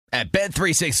At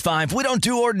Bet365, we don't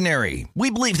do ordinary. We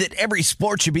believe that every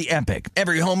sport should be epic.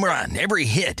 Every home run, every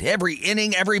hit, every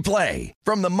inning, every play.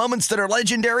 From the moments that are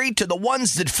legendary to the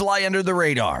ones that fly under the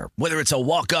radar. Whether it's a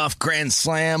walk-off grand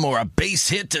slam or a base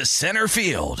hit to center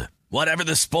field. Whatever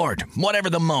the sport, whatever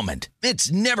the moment.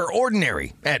 It's never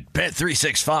ordinary at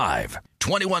Bet365.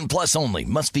 21 plus only.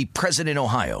 Must be present in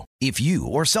Ohio. If you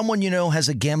or someone you know has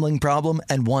a gambling problem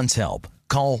and wants help,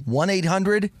 call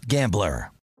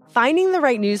 1-800-GAMBLER. Finding the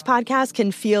right news podcast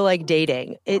can feel like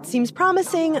dating. It seems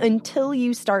promising until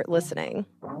you start listening.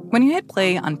 When you hit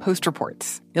play on Post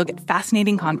Reports, you'll get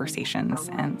fascinating conversations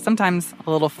and sometimes a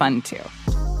little fun, too.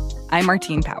 I'm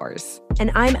Martine Powers.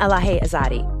 And I'm Elahe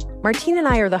Azadi. Martine and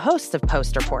I are the hosts of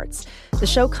Post Reports. The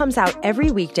show comes out every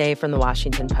weekday from The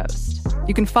Washington Post.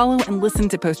 You can follow and listen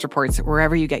to Post Reports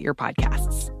wherever you get your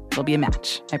podcasts. It'll be a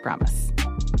match, I promise.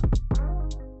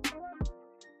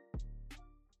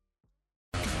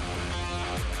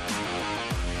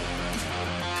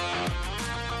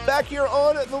 Back here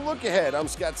on The Look Ahead, I'm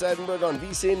Scott Seidenberg on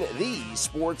VSiN, the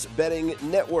Sports Betting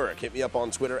Network. Hit me up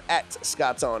on Twitter at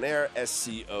ScottsOnAir,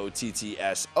 ScottsOnAir.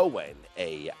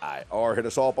 Hit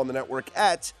us all up on the network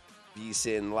at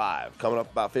VSiN Live. Coming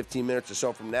up about 15 minutes or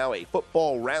so from now, a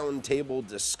football roundtable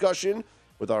discussion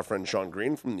with our friend Sean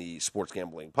Green from the Sports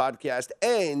Gambling Podcast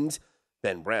and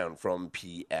Ben Brown from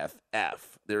PFF.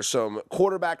 There's some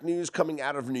quarterback news coming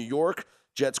out of New York.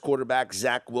 Jets quarterback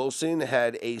Zach Wilson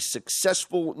had a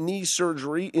successful knee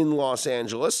surgery in Los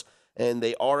Angeles, and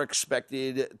they are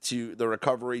expected the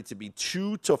recovery to be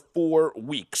 2 to 4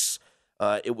 weeks.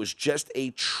 It was just a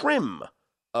trim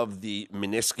of the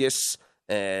meniscus,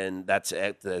 and that's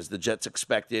as the Jets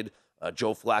expected.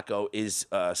 Joe Flacco is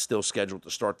still scheduled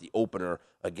to start the opener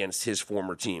against his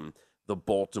former team, the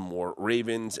Baltimore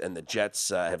Ravens, and the Jets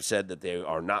have said that they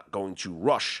are not going to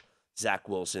rush Zach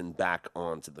Wilson back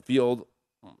onto the field.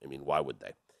 I mean, why would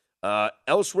they?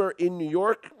 Elsewhere in New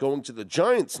York, going to the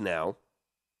Giants now,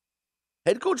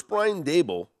 head coach Brian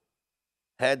Daboll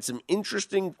had some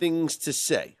interesting things to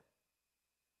say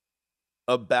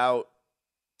about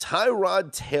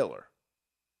Tyrod Taylor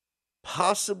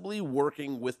possibly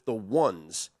working with the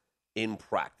ones in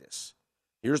practice.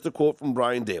 Here's the quote from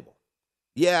Brian Daboll.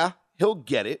 Yeah, he'll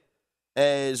get it.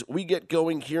 As we get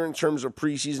going here in terms of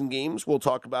preseason games, we'll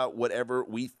talk about whatever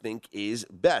we think is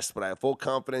best. But I have full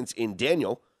confidence in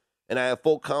Daniel, and I have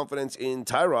full confidence in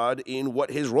Tyrod in what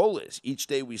his role is. Each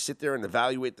day we sit there and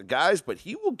evaluate the guys, but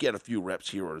he will get a few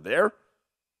reps here or there.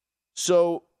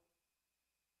 So,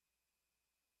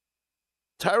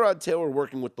 Tyrod Taylor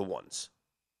working with the ones.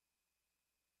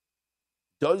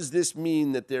 Does this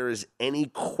mean that there is any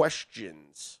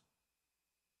questions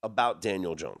about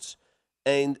Daniel Jones?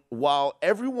 And while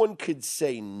everyone could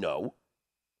say no,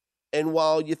 and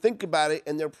while you think about it,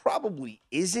 and there probably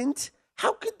isn't,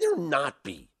 how could there not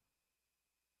be?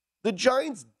 The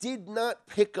Giants did not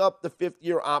pick up the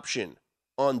fifth-year option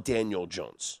on Daniel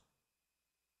Jones.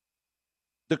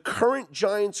 The current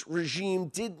Giants regime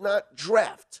did not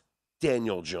draft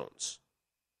Daniel Jones.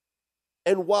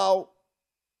 And while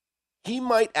he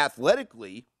might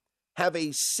athletically have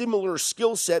a similar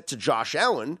skill set to Josh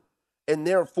Allen, and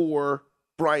therefore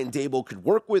Brian Daboll could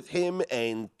work with him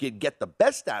and get the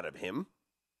best out of him,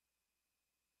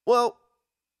 well,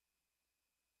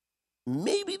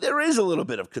 maybe there is a little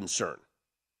bit of concern.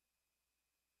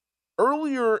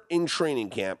 Earlier in training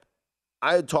camp,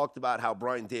 I had talked about how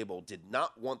Brian Daboll did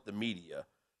not want the media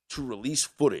to release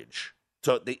footage.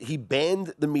 So he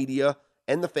banned the media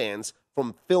and the fans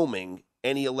from filming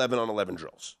any 11-on-11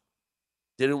 drills.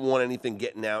 Didn't want anything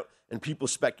getting out. And people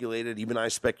speculated, even I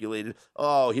speculated,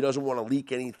 he doesn't want to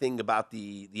leak anything about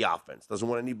the offense. Doesn't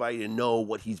want anybody to know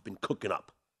what he's been cooking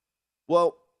up.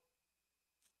 Well,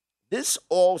 this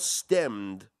all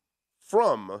stemmed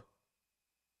from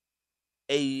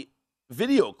a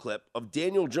video clip of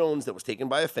Daniel Jones that was taken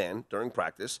by a fan during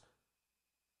practice,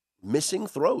 missing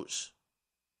throws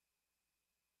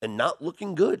and not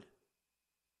looking good.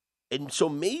 And so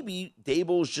maybe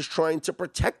Daboll is just trying to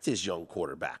protect his young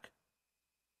quarterback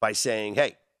by saying,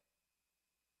 hey,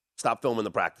 stop filming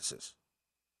the practices.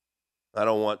 I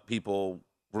don't want people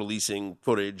releasing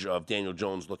footage of Daniel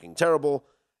Jones looking terrible,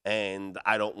 and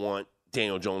I don't want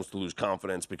Daniel Jones to lose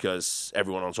confidence because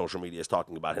everyone on social media is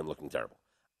talking about him looking terrible.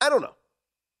 I don't know.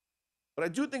 But I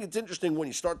do think it's interesting when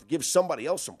you start to give somebody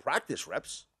else some practice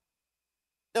reps.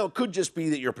 Now, it could just be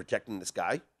that you're protecting this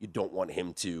guy. You don't want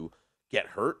him to get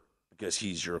hurt because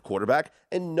he's your quarterback.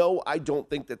 And no, I don't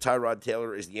think that Tyrod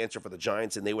Taylor is the answer for the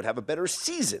Giants, and they would have a better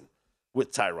season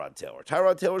with Tyrod Taylor.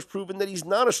 Tyrod Taylor's proven that he's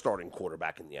not a starting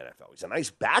quarterback in the NFL. He's a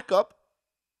nice backup,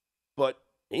 but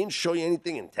he didn't show you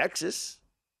anything in Texas.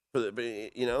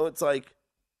 It's like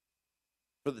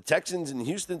for the Texans and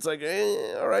Houston, it's like,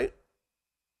 all right.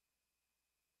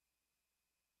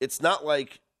 It's not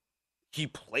like he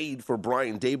played for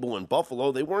Brian Daboll in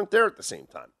Buffalo. They weren't there at the same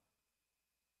time.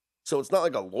 So it's not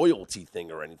like a loyalty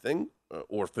thing or anything,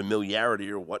 or familiarity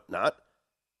or whatnot.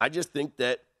 I just think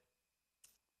that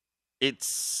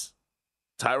it's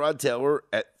Tyrod Taylor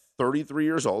at 33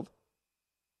 years old,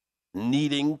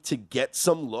 needing to get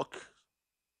some look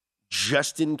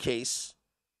just in case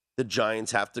the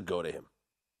Giants have to go to him.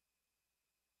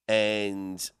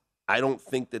 And I don't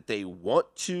think that they want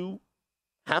to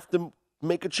have to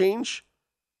make a change,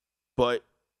 but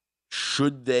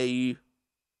should they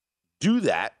do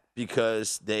that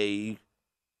because they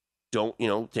don't,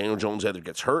 Daniel Jones either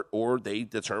gets hurt or they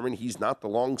determine he's not the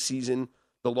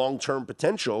long-term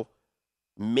potential,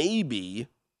 maybe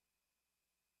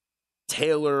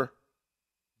Taylor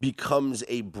becomes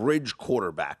a bridge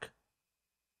quarterback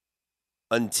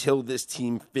until this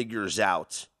team figures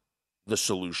out the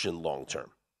solution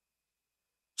long-term.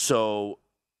 So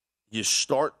you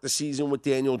start the season with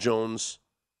Daniel Jones.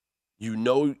 You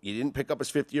didn't pick up his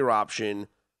fifth-year option.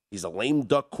 He's a lame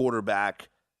duck quarterback.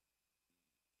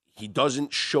 He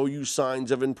doesn't show you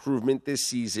signs of improvement this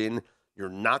season. You're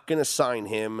not going to sign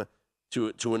him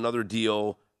to another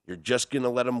deal. You're just going to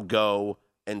let him go.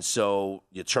 And so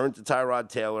you turn to Tyrod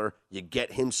Taylor. You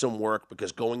get him some work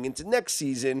because going into next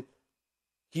season,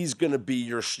 he's going to be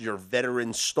your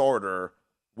veteran starter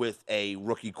with a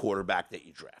rookie quarterback that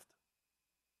you draft.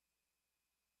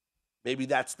 Maybe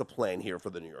that's the plan here for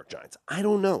the New York Giants. I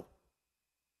don't know.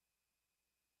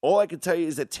 All I can tell you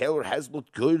is that Taylor has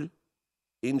looked good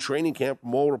in training camp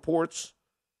from all reports,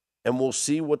 and we'll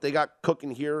see what they got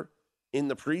cooking here in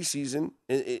the preseason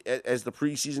as the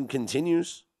preseason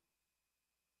continues.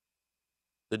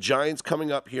 The Giants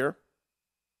coming up here,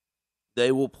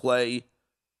 they will play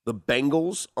the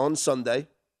Bengals on Sunday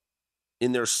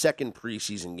in their second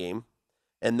preseason game,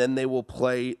 and then they will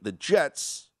play the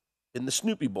Jets in the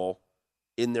Snoopy Bowl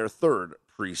in their third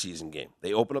preseason game.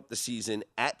 They open up the season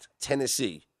at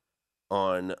Tennessee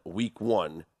on week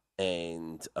 1,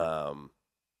 and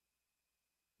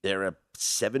they're a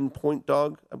 7-point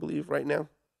dog, I believe, right now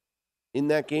in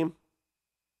that game.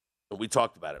 And we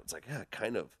talked about it. It's like,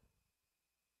 kind of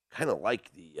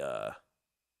like the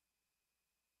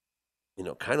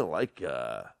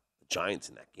Giants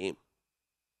in that game.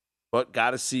 But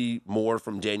got to see more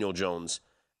from Daniel Jones,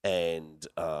 and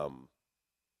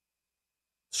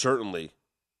certainly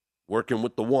working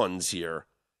with the ones here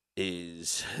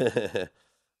is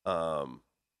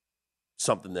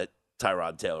something that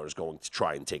Tyrod Taylor is going to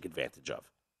try and take advantage of.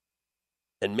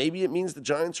 And maybe it means the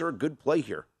Giants are a good play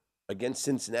here against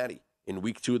Cincinnati in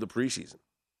week 2 of the preseason.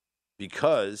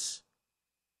 Because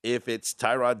if it's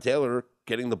Tyrod Taylor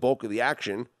getting the bulk of the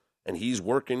action and he's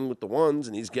working with the ones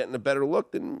and he's getting a better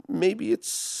look, then maybe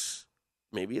it's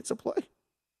a play.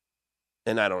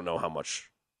 And I don't know how much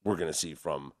we're going to see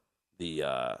from the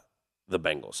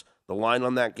Bengals. The line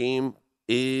on that game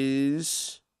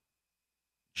is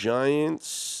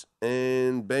Giants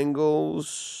and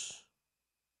Bengals.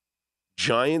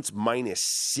 Giants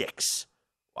 -6.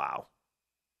 Wow.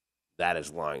 That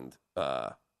is lined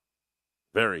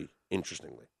very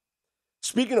interestingly.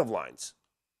 Speaking of lines,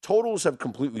 totals have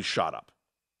completely shot up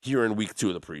here in week 2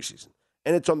 of the preseason,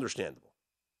 and it's understandable.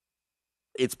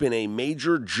 It's been a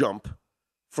major jump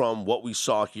from what we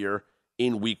saw here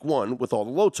in week 1 with all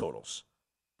the low totals.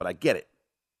 But I get it.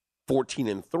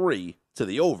 14-3 to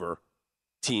the over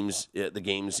teams, the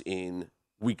games in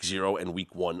week 0 and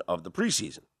week 1 of the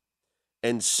preseason.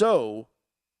 And so,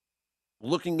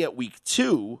 looking at week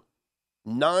 2,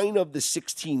 9 of the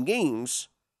 16 games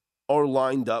are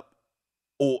lined up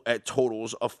at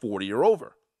totals of 40 or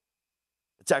over.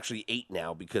 It's actually 8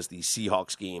 now because the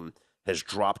Seahawks game has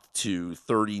dropped to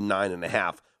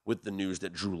 39.5 with the news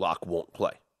that Drew Lock won't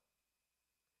play.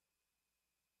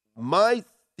 My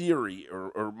theory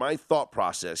or my thought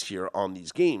process here on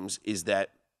these games is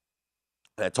that,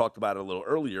 and I talked about it a little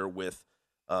earlier with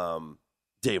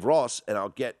Dave Ross, and I'll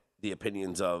get the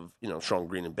opinions of Sean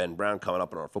Green and Ben Brown coming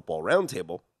up in our football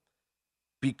roundtable.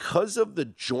 Because of the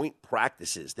joint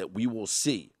practices that we will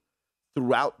see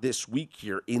throughout this week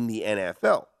here in the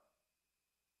NFL,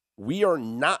 we are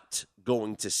not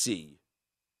going to see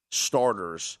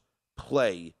starters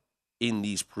play in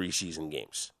these preseason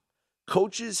games.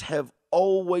 Coaches have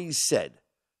always said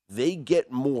they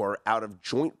get more out of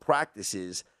joint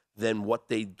practices than what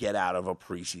they get out of a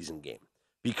preseason game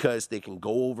because they can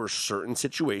go over certain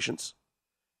situations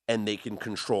and they can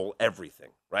control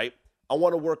everything, right? I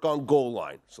want to work on goal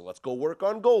line, so let's go work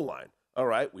on goal line. All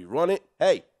right, we run it.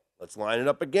 Hey, Let's line it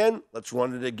up again. Let's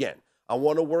run it again. I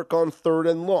want to work on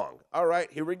 3rd and long. All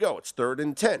right, here we go. It's 3rd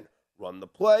and 10. Run the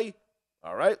play.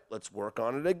 All right, let's work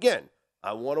on it again.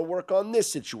 I want to work on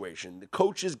this situation. The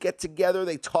coaches get together.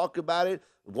 They talk about it.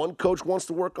 One coach wants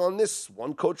to work on this.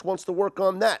 One coach wants to work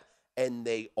on that. And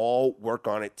they all work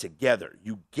on it together.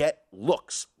 You get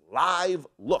looks, live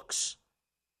looks,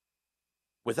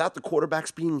 without the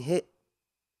quarterbacks being hit.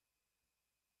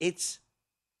 It's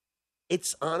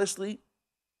honestly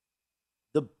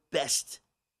the best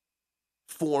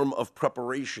form of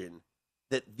preparation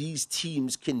that these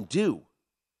teams can do,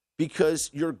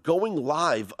 because you're going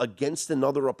live against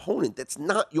another opponent that's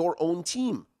not your own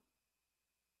team.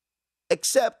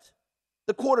 Except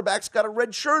the quarterback's got a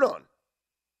red shirt on.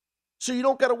 So you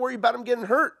don't got to worry about him getting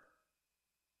hurt,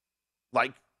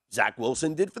 like Zach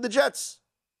Wilson did for the Jets.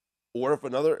 Or if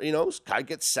another, guy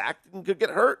gets sacked and could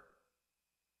get hurt.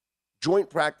 Joint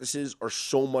practices are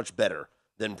so much better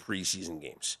than preseason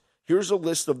games. Here's a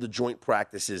list of the joint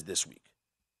practices this week.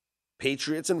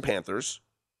 Patriots and Panthers,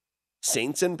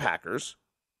 Saints and Packers,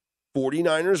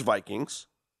 49ers, Vikings,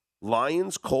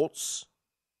 Lions, Colts,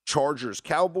 Chargers,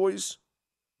 Cowboys,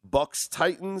 Bucks,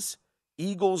 Titans,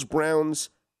 Eagles, Browns,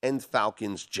 and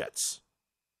Falcons, Jets.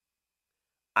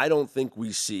 I don't think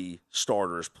we see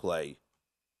starters play.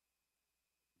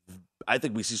 I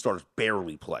think we see starters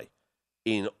barely play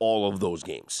in all of those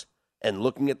games. And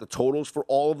looking at the totals for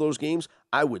all of those games,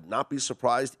 I would not be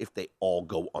surprised if they all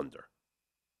go under.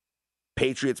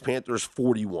 Patriots, Panthers,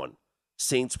 41.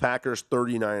 Saints, Packers,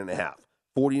 39.5.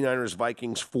 49ers,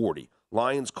 Vikings, 40.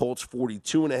 Lions, Colts,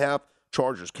 42.5.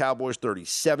 Chargers, Cowboys,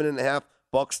 37.5.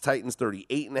 Bucks, Titans,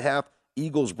 38.5.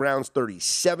 Eagles, Browns,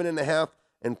 37.5.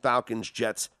 And Falcons,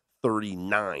 Jets,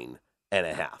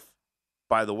 39.5.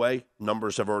 By the way,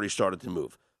 numbers have already started to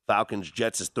move. Falcons,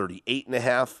 Jets is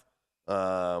 38.5.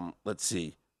 Let's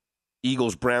see.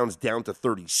 Eagles, Browns down to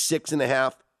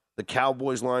 36.5. The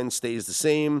Cowboys line stays the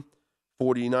same.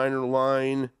 49er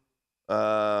line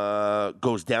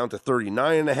goes down to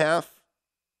 39.5.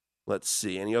 Let's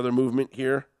see. Any other movement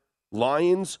here?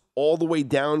 Lions all the way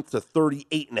down to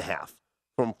 38.5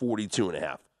 from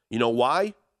 42.5. You know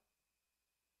why?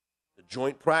 The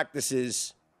joint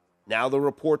practices, now the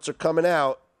reports are coming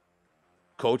out.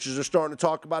 Coaches are starting to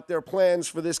talk about their plans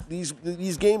for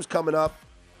these games coming up.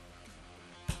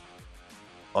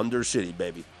 Under City,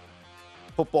 baby.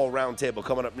 Football Roundtable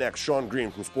coming up next. Sean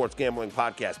Green from Sports Gambling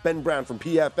Podcast. Ben Brown from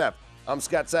PFF. I'm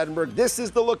Scott Seidenberg. This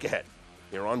is The Look Ahead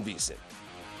here on VSiN.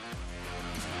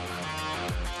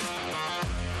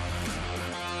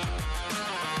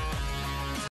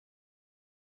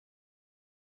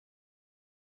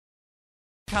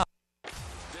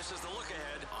 This is The Look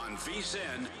Ahead on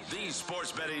VSiN, the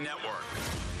Sports Betting Network.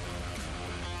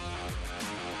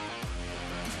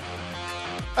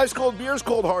 Ice cold beers,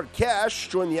 cold hard cash.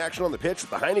 Join the action on the pitch with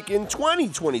the Heineken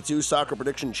 2022 Soccer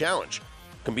Prediction Challenge.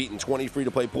 Compete in 20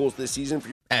 free-to-play pools this season.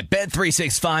 At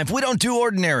Bet365, we don't do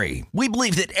ordinary. We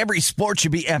believe that every sport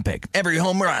should be epic. Every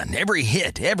home run, every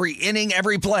hit, every inning,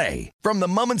 every play. From the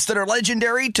moments that are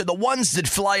legendary to the ones that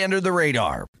fly under the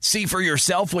radar. See for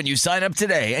yourself when you sign up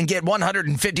today and get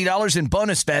 $150 in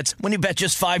bonus bets when you bet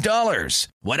just $5.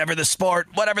 Whatever the sport,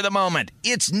 whatever the moment,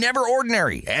 it's never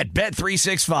ordinary at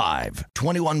Bet365.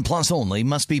 21 plus only.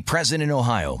 Must be present in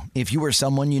Ohio. If you or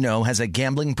someone you know has a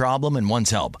gambling problem and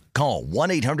wants help, call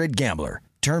 1-800-GAMBLER.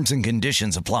 Terms and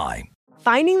conditions apply.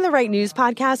 Finding the right news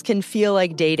podcast can feel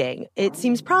like dating. It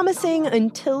seems promising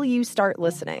until you start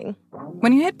listening.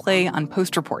 When you hit play on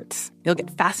Post Reports, you'll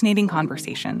get fascinating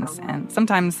conversations and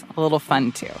sometimes a little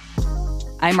fun, too.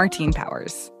 I'm Martine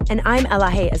Powers. And I'm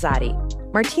Elahe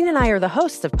Azadi. Martine and I are the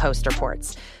hosts of Post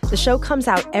Reports. The show comes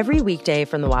out every weekday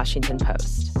from the Washington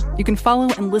Post. You can follow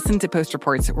and listen to Post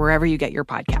Reports wherever you get your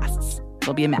podcasts.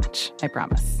 It'll be a match, I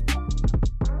promise.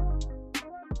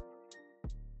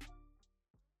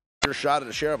 Your shot at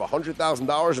a share of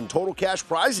 $100,000 in total cash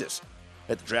prizes.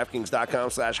 At the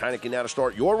DraftKings.com/Heineken now to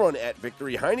start your run at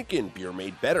victory. Heineken, beer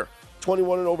made better.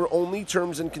 21 and over only.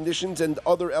 Terms and conditions and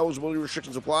other eligibility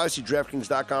restrictions apply. See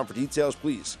DraftKings.com for details.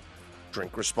 Please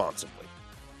drink responsibly.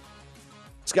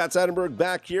 Scott Seidenberg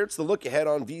back here. It's the Look Ahead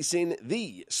on VSiN,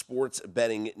 the Sports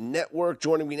Betting Network.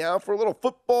 Joining me now for a little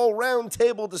football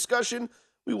roundtable discussion.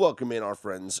 We welcome in our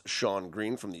friends Sean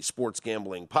Green from the Sports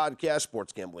Gambling Podcast,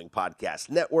 Sports Gambling Podcast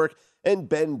Network, and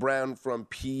Ben Brown from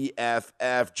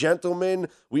PFF. Gentlemen,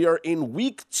 we are in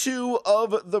week 2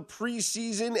 of the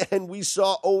preseason, and we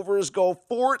saw overs go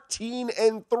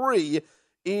 14-3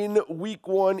 in week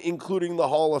 1, including the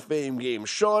Hall of Fame game.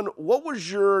 Sean, what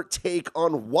was your take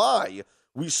on why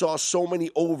we saw so many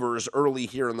overs early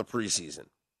here in the preseason?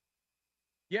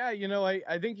 Yeah,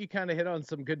 I think you kind of hit on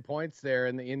some good points there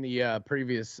in the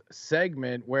previous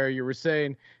segment where you were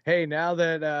saying, hey, now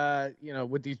that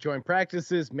with these joint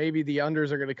practices, maybe the unders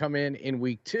are going to come in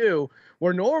week 2,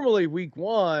 where normally week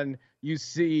 1 you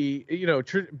see,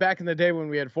 back in the day when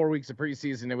we had 4 weeks of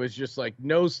preseason, it was just like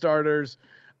no starters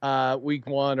week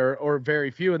 1 or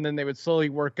very few, and then they would slowly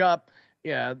work up.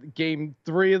 Yeah, game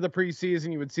 3 of the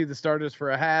preseason, you would see the starters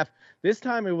for a half. This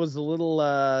time it was a little,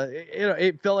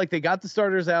 it felt like they got the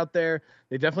starters out there.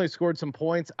 They definitely scored some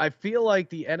points. I feel like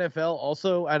the NFL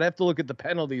also, I'd have to look at the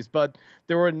penalties, but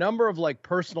there were a number of like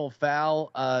personal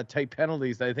foul type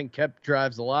penalties that I think kept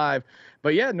drives alive.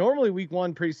 But yeah, normally week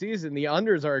 1 preseason, the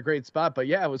unders are a great spot, but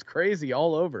yeah, it was crazy,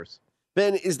 all overs.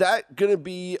 Ben, is that going to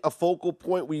be a focal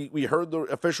point? We heard the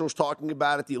officials talking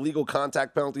about it, the illegal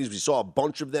contact penalties. We saw a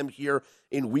bunch of them here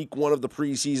in week 1 of the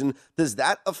preseason. Does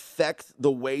that affect the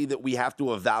way that we have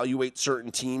to evaluate certain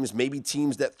teams? Maybe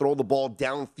teams that throw the ball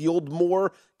downfield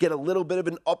more get a little bit of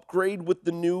an upgrade with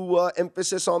the new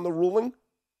emphasis on the ruling?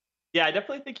 Yeah, I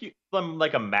definitely think from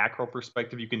like a macro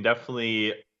perspective, you can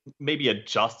definitely maybe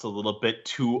adjust a little bit.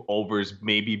 2 overs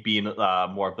maybe being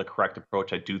more of the correct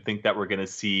approach. I do think that we're going to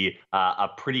see a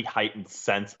pretty heightened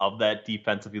sense of that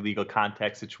defensive illegal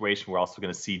contact situation. We're also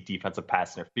going to see defensive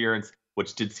pass interference,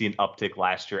 which did see an uptick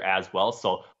last year as well.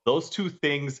 So those 2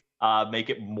 things make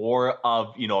it more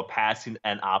of, a passing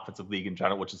and offensive league in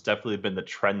general, which has definitely been the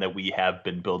trend that we have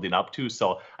been building up to.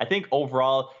 So I think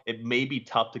overall, it may be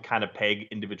tough to kind of peg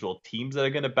individual teams that are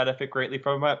going to benefit greatly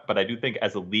from it. But I do think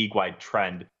as a league-wide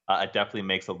trend, it definitely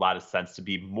makes a lot of sense to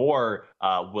be more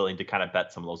willing to kind of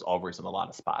bet some of those overs in a lot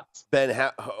of spots.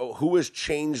 Ben, who has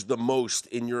changed the most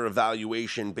in your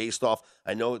evaluation based off,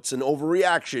 I know it's an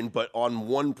overreaction, but on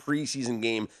one preseason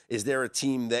game, is there a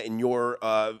team that in your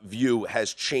view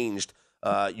has changed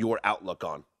your outlook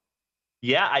on?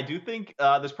 Yeah, I do think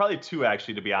there's probably 2,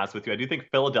 actually, to be honest with you. I do think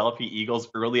Philadelphia Eagles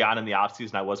early on in the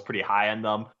offseason, I was pretty high on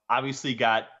them. Obviously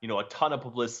got, a ton of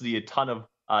publicity, a ton of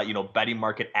betting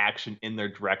market action in their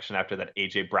direction after that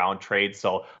A.J. Brown trade.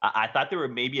 So I thought they were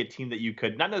maybe a team that you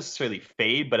could not necessarily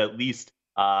fade, but at least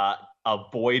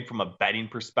avoid from a betting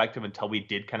perspective until we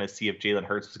did kind of see if Jalen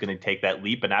Hurts was going to take that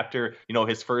leap. And after,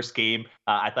 his first game,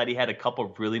 I thought he had a couple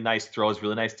of really nice throws,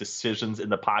 really nice decisions in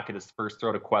the pocket. His first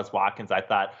throw to Quez Watkins, I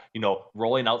thought,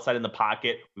 rolling outside in the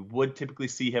pocket, we would typically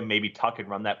see him maybe tuck and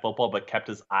run that football, but kept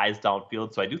his eyes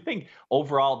downfield. So I do think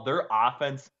overall their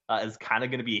offense is kind of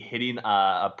going to be hitting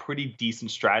a pretty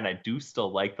decent stride, and I do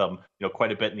still like them,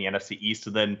 quite a bit in the NFC East.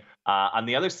 And then on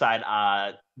the other side,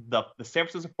 the San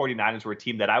Francisco 49ers were a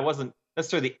team that I wasn't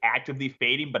necessarily actively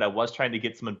fading, but I was trying to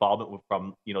get some involvement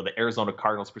from, the Arizona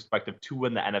Cardinals perspective to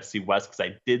win the NFC West, because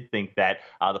I did think that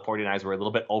the 49ers were a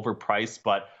little bit overpriced.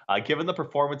 But given the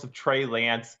performance of Trey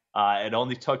Lance, it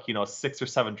only took, 6 or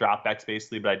 7 dropbacks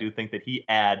basically, but I do think that he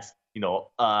adds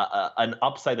an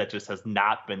upside that just has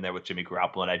not been there with Jimmy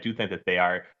Garoppolo. And I do think that they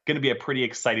are going to be a pretty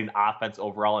exciting offense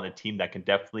overall and a team that can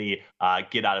definitely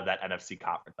get out of that NFC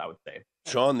conference, I would say.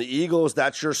 Sean, the Eagles,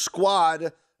 that's your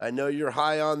squad. I know you're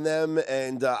high on them,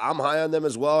 and I'm high on them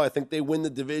as well. I think they win the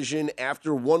division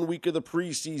after 1 week of the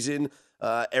preseason.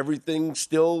 Everything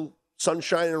still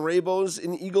sunshine and rainbows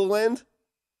in Eagle Land?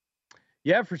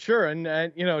 Yeah, for sure.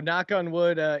 And, knock on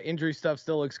wood, injury stuff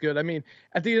still looks good. I mean,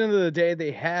 at the end of the day,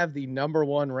 they have the number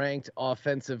 1 ranked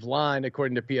offensive line,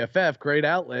 according to PFF. Great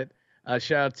outlet.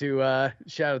 Shout out to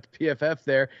PFF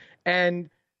there. And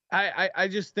I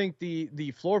just think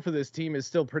the floor for this team is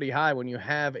still pretty high when you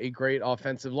have a great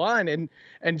offensive line. And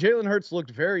Jalen Hurts looked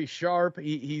very sharp.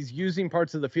 He's using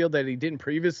parts of the field that he didn't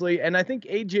previously. And I think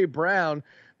A.J. Brown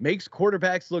makes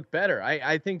quarterbacks look better.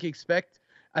 I think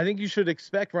you should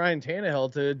expect Ryan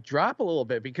Tannehill to drop a little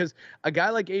bit, because a guy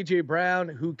like A.J. Brown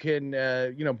who can,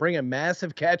 bring a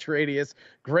massive catch radius,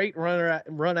 great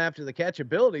run after the catch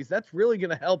abilities, that's really going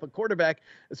to help a quarterback,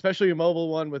 especially a mobile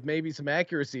one with maybe some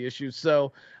accuracy issues.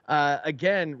 So,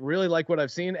 again, really like what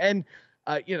I've seen. And,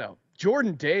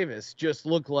 Jordan Davis just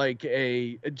looked like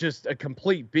a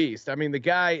complete beast. I mean, the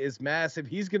guy is massive.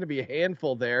 He's going to be a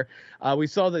handful there. We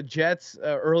saw the Jets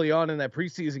early on in that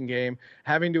preseason game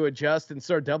having to adjust and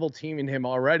start double teaming him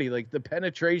already. Like the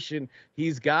penetration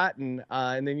he's gotten,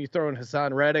 and then you throw in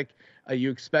Hassan Reddick, you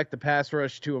expect the pass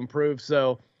rush to improve.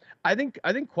 So I think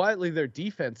quietly their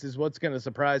defense is what's going to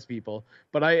surprise people.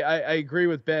 But I agree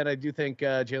with Ben. I do think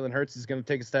Jalen Hurts is going to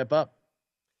take a step up.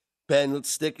 Ben, let's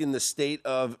stick in the state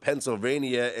of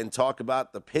Pennsylvania and talk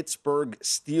about the Pittsburgh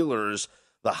Steelers.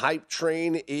 The hype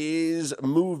train is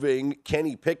moving.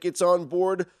 Kenny Pickett's on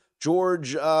board.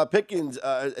 George Pickens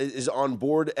is on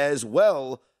board as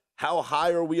well. How high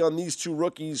are we on these two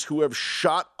rookies who have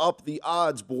shot up the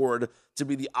odds board to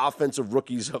be the offensive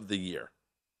rookies of the year?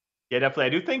 Yeah, definitely. I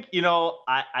do think,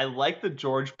 I like the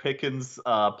George Pickens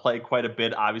play quite a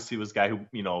bit. Obviously, he was a guy who,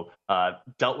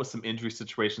 dealt with some injury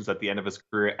situations at the end of his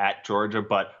career at Georgia,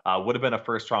 but would have been a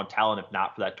first-round talent if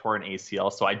not for that torn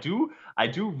ACL. So I do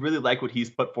really like what he's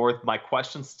put forth. My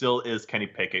question still is Kenny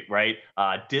Pickett, right?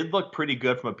 Did look pretty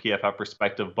good from a PFF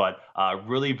perspective, but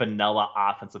really vanilla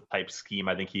offensive type scheme.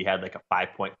 I think he had like a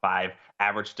 5.5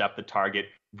 average depth of target.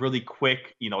 Really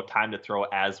quick, time to throw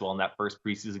as well in that first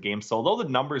preseason game. So although the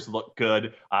numbers look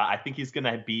good, I think he's going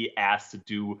to be asked to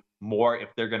do more if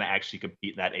they're going to actually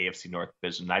compete in that AFC North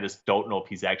division. I just don't know if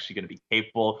he's actually going to be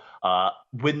capable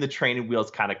when the training wheels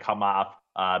kind of come off,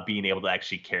 being able to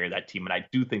actually carry that team. And I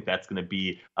do think that's going to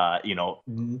be,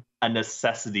 a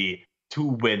necessity to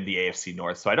win the AFC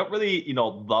North. So I don't really,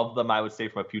 love them, I would say,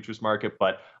 from a futures market,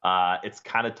 but it's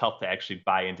kind of tough to actually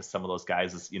buy into some of those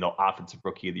guys as, offensive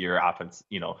rookie of the year, offense,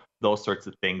 those sorts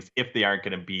of things, if they aren't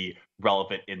going to be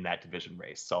relevant in that division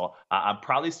race. So I'm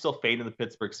probably still fading the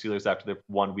Pittsburgh Steelers after their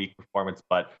 1 week performance,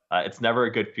 but it's never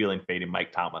a good feeling fading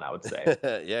Mike Tomlin, I would say.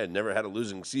 Yeah, never had a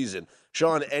losing season.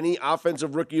 Sean, any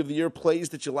offensive rookie of the year plays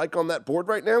that you like on that board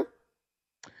right now?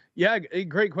 Yeah,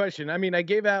 great question. I mean, I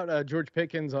gave out George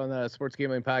Pickens on the Sports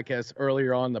Gambling Podcast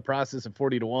earlier on the process of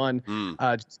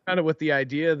 40-1, just kind of with the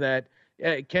idea that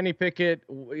Kenny Pickett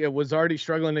was already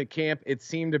struggling at camp. It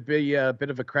seemed to be a bit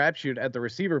of a crapshoot at the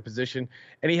receiver position,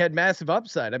 and he had massive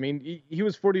upside. I mean, he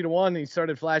was 40-1, and he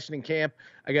started flashing in camp.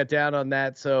 I got down on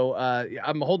that, so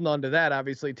I'm holding on to that.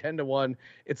 Obviously, 10-1,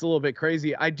 it's a little bit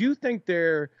crazy. I do think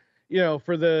they're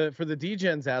for the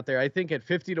DGens out there, I think at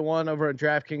 50-1 over on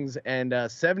DraftKings and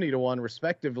 70-1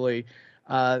 respectively,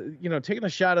 taking a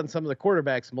shot on some of the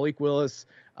quarterbacks, Malik Willis,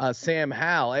 Sam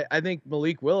Howell. I think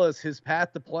Malik Willis, his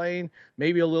path to playing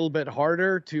maybe a little bit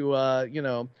harder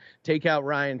to, take out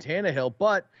Ryan Tannehill,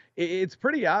 but it's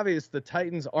pretty obvious the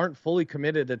Titans aren't fully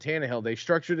committed to Tannehill. They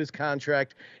structured his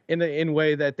contract in a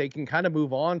way that they can kind of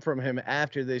move on from him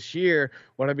after this year.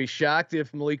 Wouldn't be shocked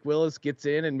if Malik Willis gets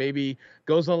in and maybe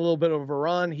goes on a little bit of a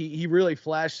run. He really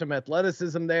flashed some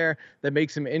athleticism there that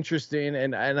makes him interesting,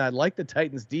 and I like the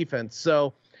Titans defense.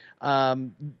 So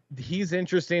he's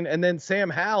interesting. And then Sam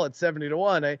Howell at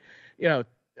 70-1.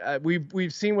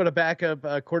 We've seen what a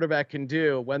backup quarterback can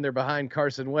do when they're behind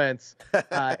Carson Wentz,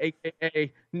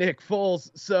 aka Nick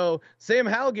Foles. So Sam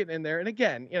Howell getting in there, and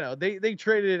again, they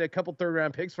traded a couple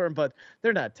third-round picks for him, but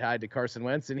they're not tied to Carson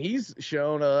Wentz, and he's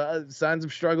shown signs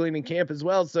of struggling in camp as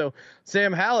well. So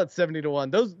Sam Howell at 70-1.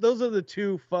 Those are the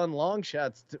two fun long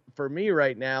shots for me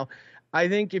right now. I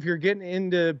think if you're getting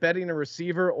into betting a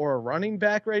receiver or a running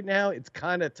back right now, it's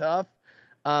kind of tough.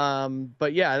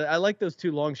 But yeah, I like those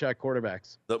two long shot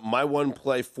quarterbacks. My one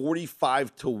play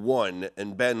 45-1.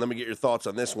 And Ben, let me get your thoughts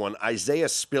on this one. Isaiah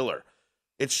Spiller.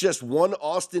 It's just one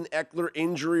Austin Eckler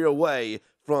injury away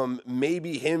from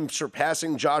maybe him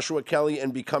surpassing Joshua Kelly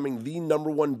and becoming the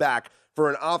number one back for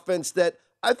an offense that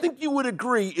I think you would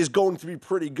agree is going to be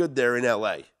pretty good there in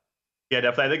LA. Yeah,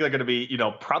 definitely. I think they're going to be,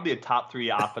 probably a top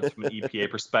 3 offense from an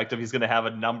EPA perspective. He's going to have a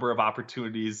number of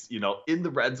opportunities, in the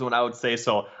red zone, I would say.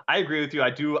 So I agree with you.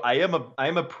 I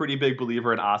am a pretty big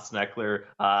believer in Austin Eckler.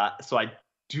 So I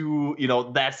do,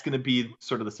 that's going to be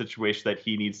sort of the situation that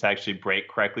he needs to actually break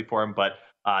correctly for him. But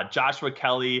Joshua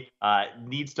Kelly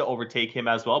needs to overtake him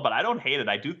as well, but I don't hate it.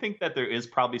 I do think that there is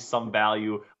probably some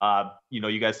value.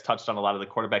 You guys touched on a lot of the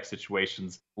quarterback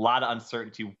situations, a lot of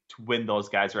uncertainty to when those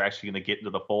guys are actually going to get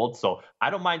into the fold. So I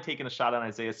don't mind taking a shot on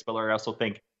Isaiah Spiller. I also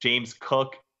think James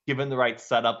Cook, given the right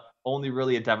setup, only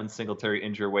really a Devin Singletary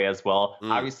injury away as well.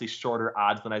 Obviously shorter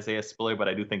odds than Isaiah Spiller, but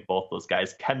I do think both those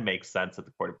guys can make sense at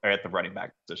the running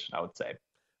back position, I would say.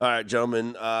 All right,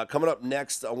 gentlemen, coming up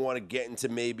next, I want to get into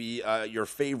maybe your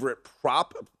favorite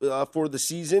prop for the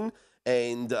season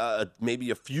and maybe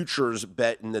a futures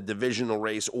bet in the divisional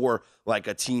race or like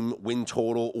a team win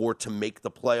total or to make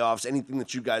the playoffs, anything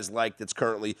that you guys like that's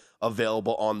currently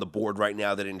available on the board right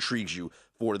now that intrigues you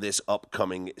for this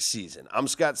upcoming season. I'm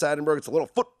Scott Seidenberg. It's a little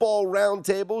football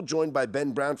roundtable joined by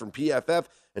Ben Brown from PFF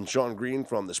and Sean Green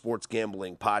from the Sports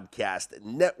Gambling Podcast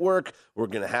Network. We're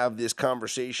going to have this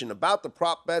conversation about the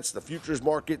prop bets, the futures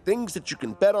market, things that you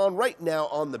can bet on right now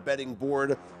on the betting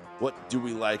board. What do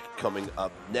we like coming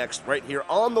up next right here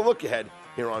on The Look Ahead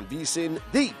here on VSiN,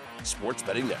 the Sports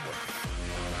Betting Network.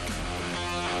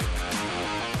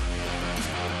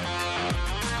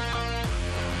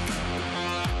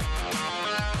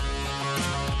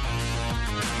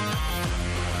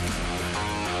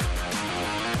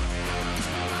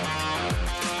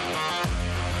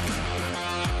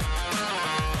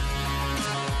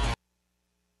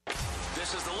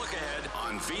 This is The Look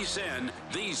on VSiN,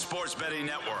 the Sports Betting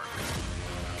Network.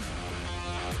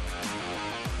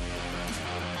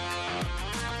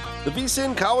 The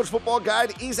VSiN College Football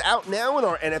Guide is out now, and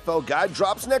our NFL Guide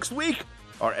drops next week.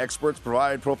 Our experts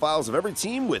provide profiles of every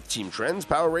team with team trends,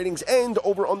 power ratings, and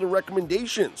over-under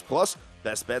recommendations, plus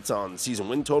best bets on season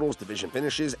win totals, division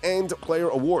finishes, and player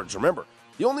awards. Remember,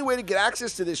 the only way to get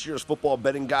access to this year's football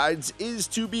betting guides is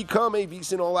to become a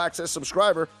VSiN All-Access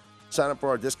subscriber. Sign up for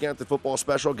our discounted football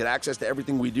special, get access to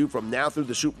everything we do from now through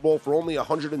the Super Bowl for only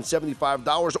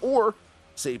 $175, or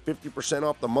save 50%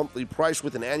 off the monthly price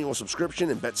with an annual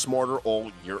subscription and bet smarter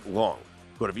all year long.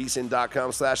 Go to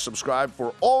vsin.com/subscribe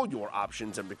for all your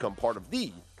options and become part of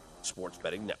the Sports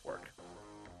Betting Network.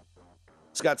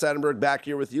 Scott Seidenberg back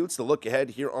here with you. It's the look ahead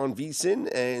here on VSiN,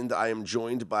 and I am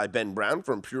joined by Ben Brown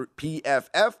from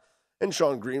PFF and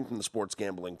Sean Green from the Sports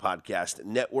Gambling Podcast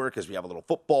Network as we have a little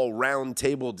football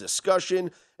roundtable discussion.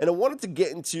 And I wanted to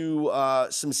get into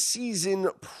some season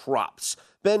props.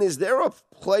 Ben, is there a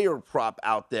player prop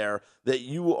out there that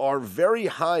you are very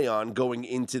high on going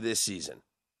into this season?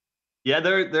 Yeah,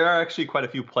 there are actually quite a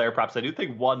few player props. I do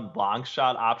think one long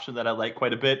shot option that I like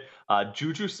quite a bit,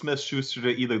 Juju Smith-Schuster to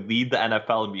either lead the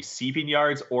NFL in receiving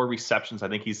yards or receptions. I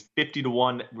think he's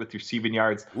 50-1 with receiving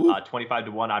yards,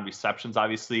 25-1 on receptions,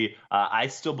 obviously. I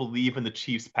still believe in the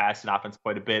Chiefs' passing offense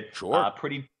quite a bit. Sure.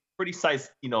 Pretty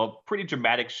size, pretty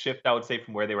dramatic shift, I would say,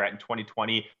 from where they were at in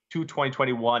 2020 to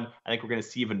 2021. I think we're going to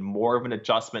see even more of an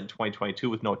adjustment in 2022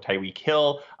 with no Tyreek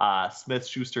Hill.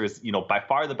 Smith-Schuster is, by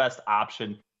far the best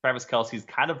option. Travis Kelce's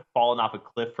kind of fallen off a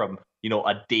cliff from,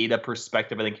 a data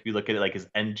perspective. I think if you look at it like his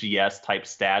NGS type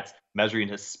stats, measuring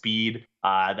his speed,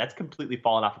 that's completely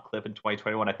fallen off a cliff in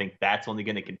 2021. I think that's only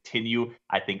going to continue.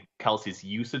 I think Kelce's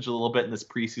usage a little bit in this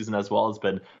preseason as well has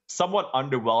been somewhat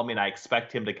underwhelming. I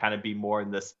expect him to kind of be more in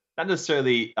this, not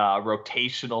necessarily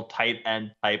rotational tight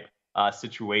end type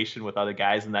situation with other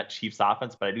guys in that Chiefs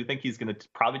offense, but I do think he's going to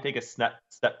probably take a step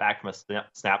back from a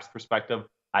snaps perspective.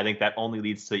 I think that only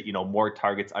leads to, more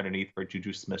targets underneath for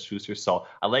Juju Smith-Schuster. So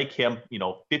I like him,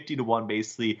 50-1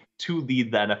 basically to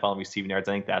lead the NFL in receiving yards.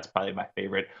 I think that's probably my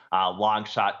favorite long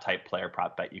shot type player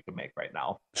prop bet you can make right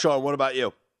now. Sean, what about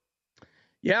you?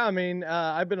 Yeah,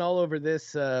 I've been all over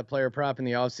this player prop in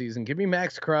the offseason. Give me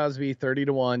Max Crosby,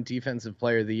 30-1 defensive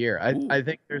player of the year. I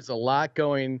think there's a lot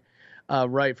going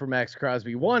right for Max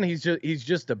Crosby. One, he's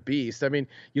just a beast.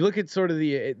 You look at sort of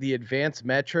the advanced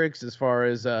metrics as far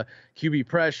as QB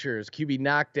pressures, QB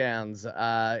knockdowns,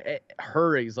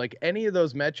 hurries, like any of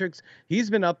those metrics, he's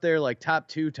been up there like top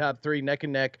 2, top 3, neck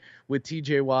and neck with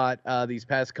TJ Watt these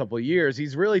past couple of years.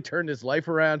 He's really turned his life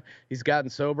around. He's gotten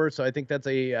sober, so I think that's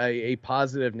a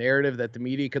positive narrative that the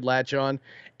media could latch on.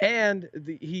 And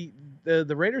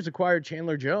the Raiders acquired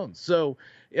Chandler Jones, so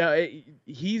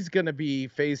he's going to be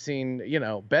facing,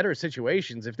 better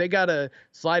situations. If they got to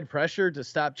slide pressure to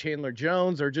stop Chandler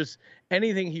Jones or just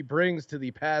anything he brings to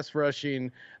the pass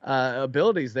rushing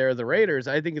abilities there, the Raiders,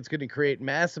 I think it's going to create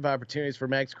massive opportunities for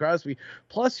Max Crosby.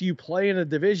 Plus, you play in a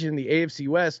division, the AFC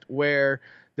West, where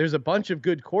there's a bunch of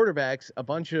good quarterbacks, a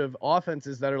bunch of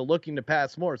offenses that are looking to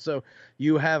pass more. So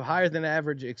you have higher than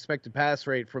average expected pass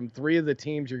rate from 3 of the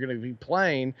teams you're going to be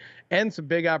playing and some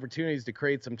big opportunities to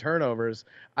create some turnovers.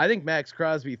 I think Max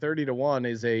Crosby 30-1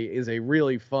 is a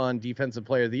really fun defensive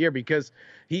player of the year because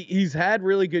he's had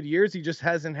really good years. He just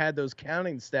hasn't had those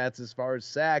counting stats as far as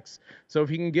sacks. So if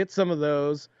he can get some of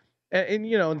those,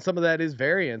 and some of that is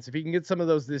variance. If he can get some of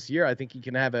those this year, I think he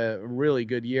can have a really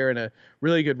good year and a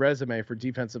really good resume for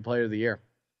Defensive Player of the Year.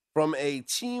 From a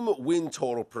team win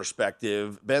total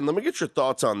perspective, Ben, let me get your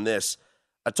thoughts on this.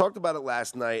 I talked about it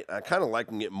last night. I kind of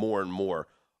liking it more and more.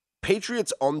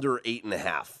 Patriots under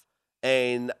 8.5.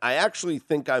 And I actually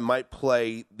think I might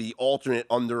play the alternate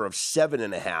under of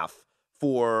 7.5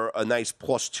 for a nice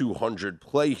plus 200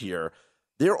 play here.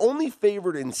 They're only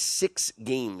favored in 6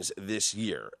 games this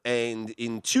year, and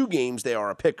in 2 games, they are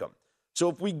a pick'em.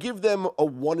 So if we give them a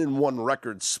 1-1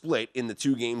 record split in the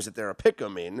 2 games that they're a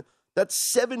pick'em in,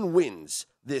 that's 7 wins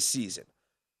this season.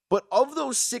 But of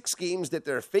those 6 games that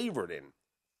they're favored in,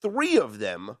 3 of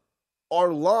them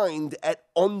are lined at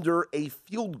under a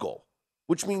field goal,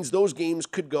 which means those games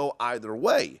could go either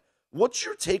way. What's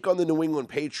your take on the New England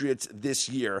Patriots this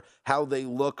year, how they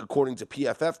look according to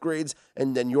PFF grades,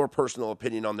 and then your personal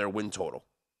opinion on their win total?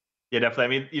 Yeah,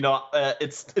 definitely. I mean,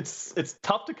 it's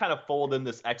tough to kind of fold in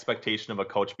this expectation of a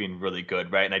coach being really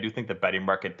good, right? And I do think the betting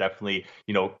market definitely,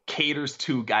 caters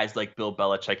to guys like Bill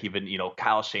Belichick, even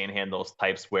Kyle Shanahan, those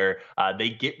types where they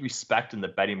get respect in the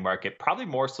betting market, probably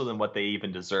more so than what they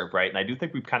even deserve, right? And I do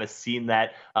think we've kind of seen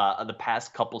that the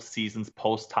past couple seasons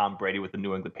post Tom Brady with the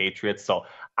New England Patriots. So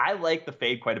I like the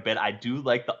fade quite a bit. I do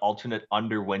like the alternate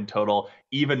under win total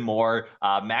even more.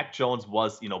 Mac Jones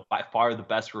was, by far the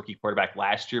best rookie quarterback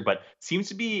last year, but seems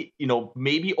to be,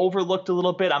 maybe overlooked a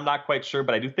little bit. I'm not quite sure,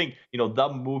 but I do think,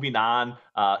 them moving on,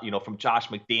 from Josh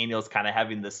McDaniels kind of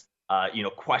having this,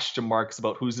 question marks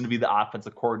about who's going to be the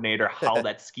offensive coordinator, how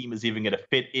that scheme is even going to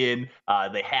fit in.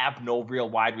 They have no real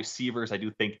wide receivers. I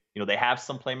do think, they have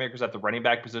some playmakers at the running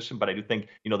back position, but I do think,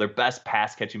 their best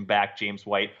pass catching back, James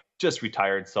White, just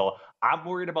retired. So I'm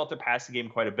worried about their passing game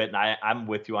quite a bit, and I'm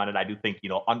with you on it. I do think,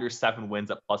 under 7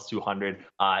 wins at plus 200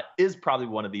 is probably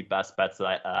one of the best bets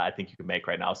that I think you can make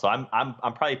right now. So I'm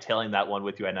probably tailing that one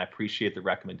with you, and I appreciate the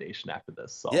recommendation after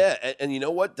this. So yeah, and you know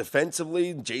what?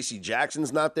 Defensively, J.C.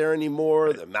 Jackson's not there anymore.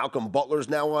 Right. Malcolm Butler's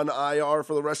now on IR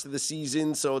for the rest of the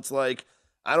season. So it's like,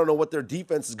 I don't know what their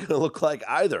defense is going to look like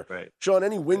either. Right. Sean,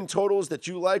 any win totals that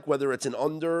you like, whether it's an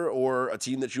under or a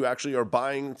team that you actually are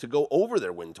buying to go over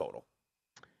their win total?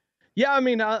 Yeah, I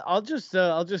mean, I'll just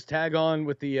tag on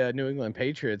with the New England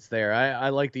Patriots there. I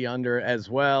like the under as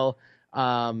well.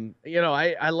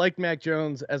 I like Mac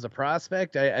Jones as a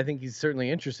prospect. I think he's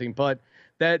certainly interesting, but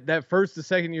that first to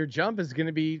second year jump is going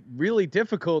to be really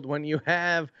difficult when you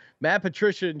have Matt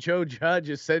Patricia and Joe Judge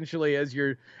essentially as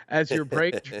your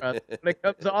break trust when it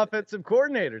comes to offensive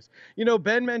coordinators.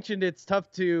 Ben mentioned it's tough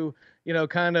to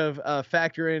kind of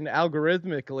factor in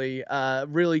algorithmically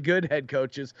really good head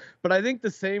coaches, but I think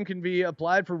the same can be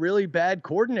applied for really bad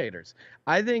coordinators.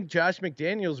 I think Josh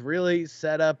McDaniels really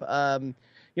set up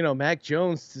Mac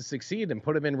Jones to succeed and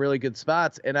put him in really good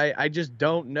spots. And I just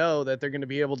don't know that they're going to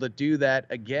be able to do that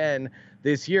again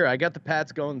this year. I got the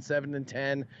Pats going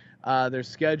 7-10. Their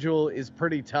schedule is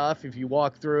pretty tough if you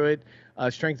walk through it,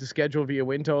 strength of schedule via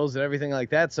win totals and everything like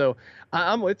that. So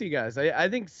I'm with you guys. I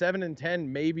think 7-10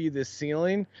 may be the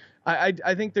ceiling.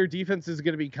 I think their defense is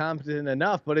going to be competent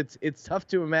enough, but it's tough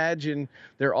to imagine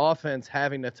their offense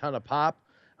having a ton of pop.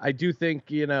 I do think,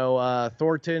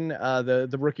 Thornton,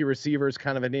 the rookie receiver, is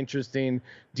kind of an interesting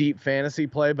deep fantasy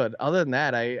play. But other than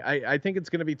that, I think it's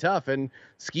going to be tough. And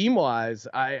scheme-wise,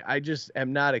 I just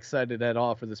am not excited at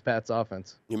all for this Pats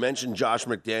offense. You mentioned Josh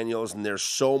McDaniels, and there's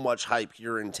so much hype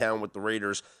here in town with the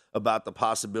Raiders about the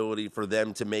possibility for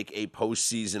them to make a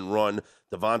postseason run.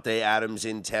 Davante Adams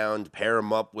in town, to pair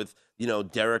him up with,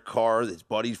 Derek Carr, his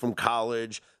buddies from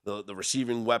college, the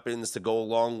receiving weapons to go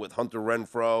along with Hunter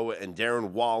Renfrow and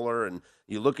Darren Waller. And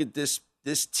you look at this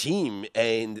team,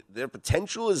 and their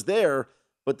potential is there,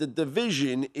 but the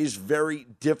division is very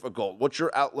difficult. What's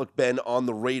your outlook, Ben, on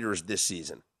the Raiders this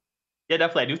season? Yeah,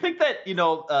 definitely. I do think that,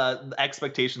 the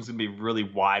expectations can be really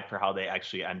wide for how they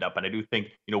actually end up. And I do think,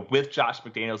 with Josh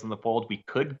McDaniels in the fold, we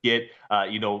could get,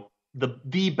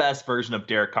 the best version of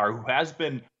Derek Carr, who has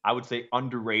been, I would say,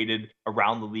 underrated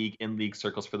around the league, in league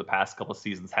circles for the past couple of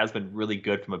seasons, has been really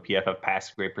good from a PFF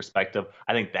passing grade perspective.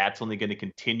 I think that's only going to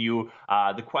continue.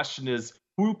 The question is,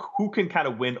 who can kind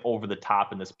of win over the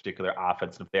top in this particular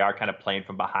offense? And if they are kind of playing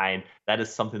from behind, that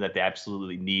is something that they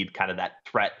absolutely need, kind of that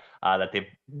threat that they've,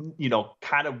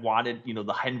 kind of wanted,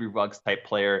 the Henry Ruggs type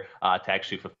player to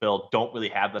actually fulfill. Don't really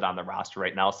have that on the roster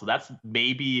right now. So that's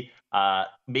maybe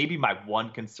my one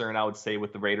concern, I would say,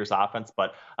 with the Raiders offense.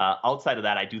 But outside of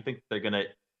that, I do think they're going to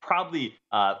probably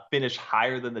finish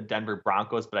higher than the Denver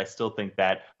Broncos, but I still think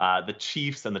that the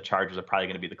Chiefs and the Chargers are probably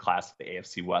going to be the class of the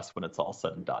AFC West when it's all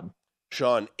said and done.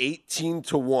 Sean,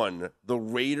 18-1, the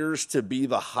Raiders to be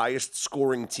the highest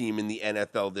scoring team in the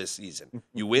NFL this season.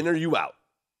 You win or you out?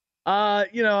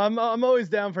 I'm always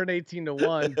down for an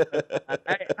 18-1.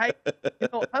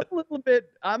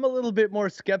 I'm a little bit more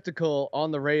skeptical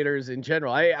on the Raiders in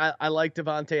general. I like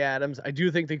Davante Adams. I do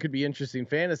think they could be interesting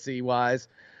fantasy wise.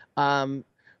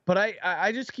 But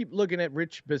I just keep looking at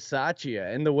Rich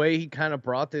Bisaccia and the way he kind of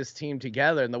brought this team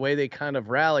together and the way they kind of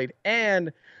rallied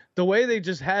and the way they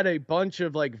just had a bunch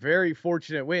of very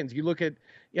fortunate wins. You look at,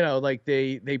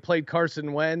 they played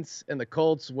Carson Wentz and the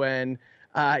Colts when,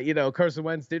 Carson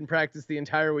Wentz didn't practice the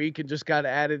entire week and just got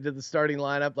added to the starting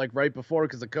lineup right before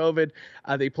because of COVID.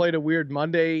 They played a weird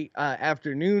Monday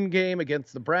afternoon game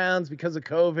against the Browns because of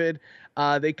COVID.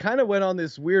 They kind of went on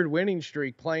this weird winning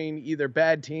streak playing either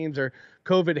bad teams or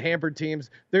COVID hampered teams.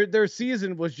 Their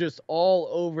season was just all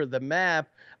over the map.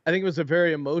 I think it was a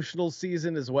very emotional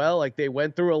season as well. They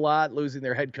went through a lot, losing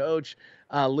their head coach,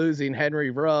 losing Henry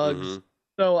Ruggs. Mm-hmm.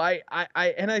 So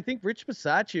I think Rich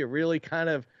Bisaccia really kind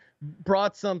of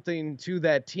brought something to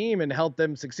that team and helped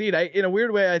them succeed. In a weird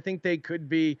way, I think they could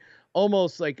be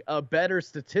almost like a better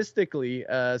statistic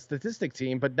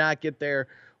team, but not get there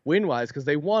win-wise, because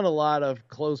they won a lot of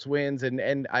close wins,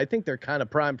 and I think they're kind of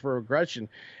primed for regression.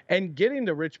 And getting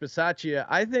to Rich Bisaccia,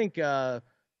 I think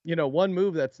one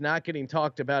move that's not getting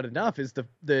talked about enough is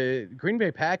the Green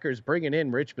Bay Packers bringing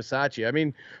in Rich Bisaccia. I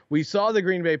mean, we saw the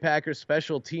Green Bay Packers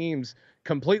special teams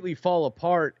completely fall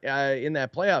apart in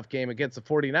that playoff game against the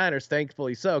 49ers,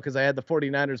 thankfully so, because I had the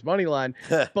 49ers money line.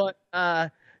 But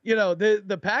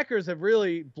the Packers have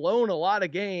really blown a lot of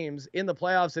games in the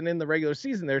playoffs and in the regular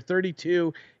season. They're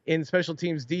 32 in special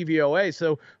teams DVOA.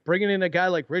 So bringing in a guy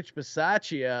like Rich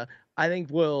Bisaccia, I think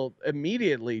will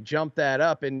immediately jump that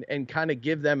up and kind of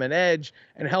give them an edge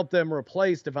and help them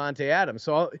replace Devontae Adams.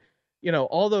 So,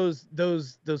 all those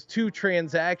two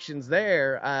transactions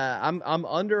there, I'm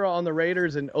under on the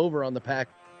Raiders and over on the Pack.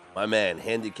 My man,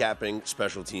 handicapping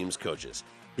special teams coaches.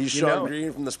 He's Sean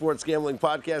Green from the Sports Gambling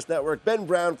Podcast Network. Ben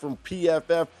Brown from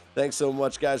PFF. Thanks so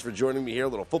much, guys, for joining me here. A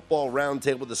little football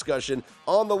roundtable discussion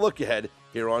on the look ahead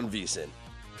here on VSiN.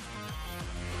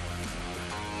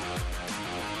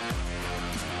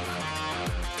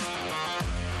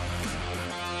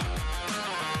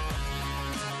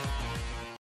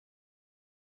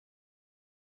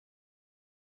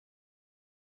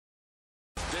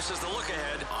 This is the look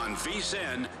ahead on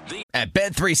VSiN. At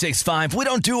Bet365, we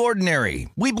don't do ordinary.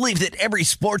 We believe that every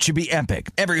sport should be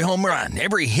epic. Every home run,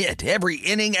 every hit, every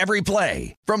inning, every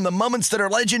play. From the moments that are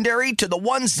legendary to the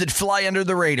ones that fly under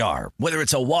the radar. Whether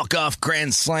it's a walk-off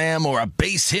grand slam or a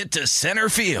base hit to center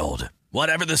field.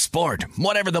 Whatever the sport,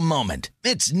 whatever the moment.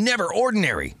 It's never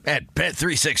ordinary at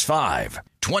Bet365.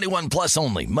 21 plus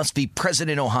only. Must be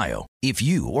present in Ohio. If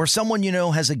you or someone you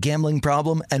know has a gambling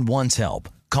problem and wants help,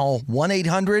 call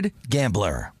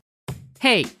 1-800-GAMBLER.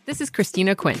 Hey, this is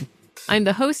Christina Quinn. I'm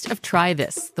the host of Try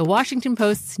This, the Washington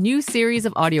Post's new series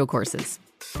of audio courses.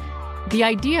 The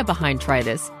idea behind Try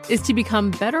This is to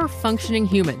become better functioning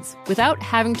humans without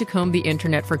having to comb the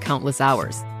internet for countless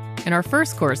hours. In our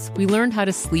first course, we learned how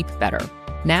to sleep better.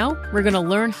 Now, we're going to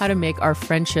learn how to make our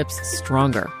friendships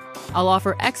stronger. I'll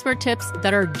offer expert tips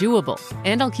that are doable,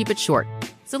 and I'll keep it short.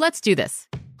 So let's do this.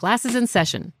 Class is in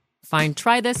session. Find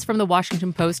Try This from the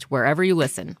Washington Post wherever you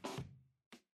listen.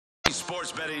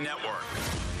 Sports Betting Network.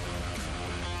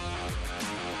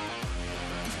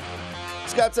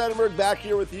 Scott Seidenberg back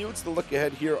here with you. It's the look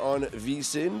ahead here on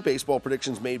VSiN. Baseball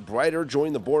predictions made brighter.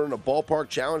 Join the Born in a Ballpark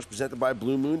Challenge presented by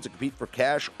Blue Moon to compete for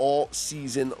cash all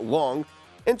season long.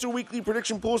 Enter weekly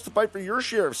prediction pools to fight for your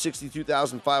share of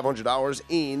 $62,500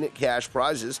 in cash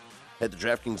prizes. Head to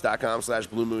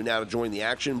DraftKings.com/Blue Moon now to join the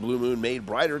action. Blue Moon made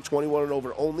brighter, 21 and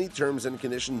over only. Terms and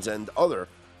conditions and other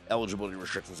eligibility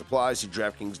restrictions apply. See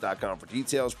DraftKings.com for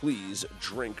details. Please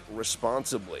drink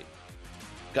responsibly.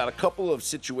 Got a couple of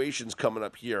situations coming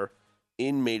up here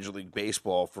in Major League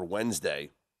Baseball for Wednesday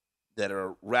that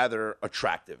are rather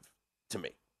attractive to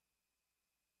me.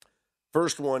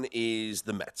 First one is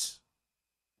the Mets.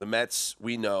 The Mets,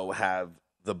 we know, have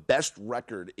the best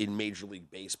record in Major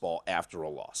League Baseball after a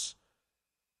loss.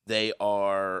 They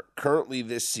are currently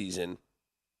this season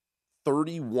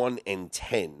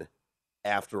 31-10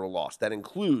 after a loss. That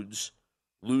includes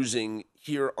losing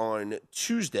here on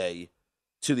Tuesday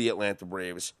to the Atlanta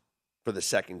Braves for the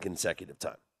second consecutive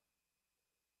time.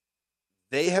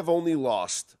 They have only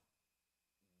lost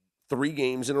 3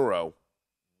 games in a row,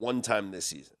 one time this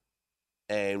season.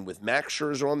 And with Max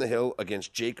Scherzer on the hill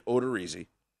against Jake Odorizzi,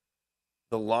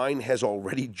 the line has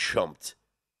already jumped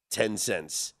 10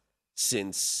 cents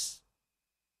since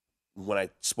when I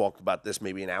spoke about this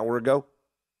maybe an hour ago.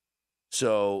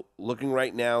 So looking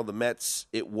right now, the Mets,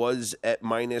 it was at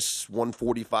minus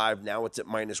 145. Now it's at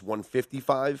minus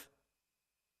 155.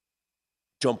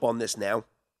 Jump on this now.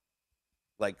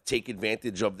 Like, take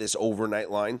advantage of this overnight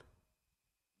line.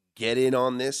 Get in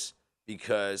on this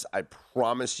because I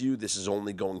promise you this is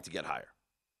only going to get higher.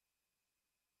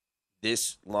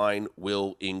 This line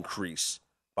will increase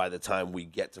by the time we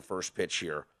get to first pitch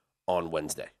here on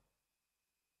Wednesday.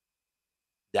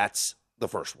 That's the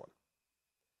first one.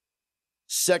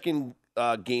 Second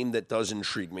game that does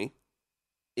intrigue me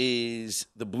is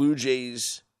the Blue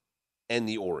Jays and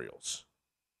the Orioles.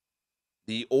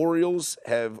 The Orioles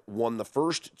have won the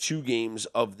first 2 games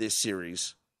of this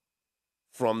series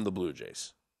from the Blue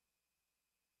Jays.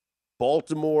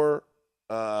 Baltimore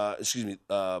has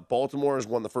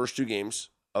won the first 2 games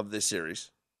of this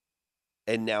series.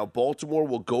 And now Baltimore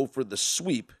will go for the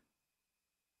sweep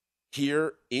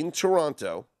here in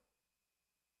Toronto.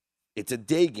 It's a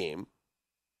day game.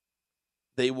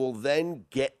 They will then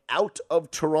get out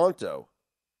of Toronto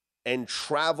and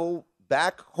travel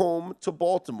back home to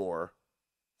Baltimore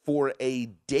for a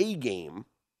day game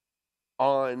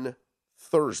on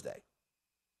Thursday.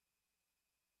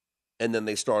 And then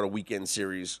they start a weekend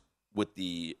series with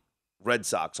the Red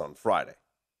Sox on Friday.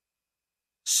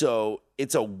 So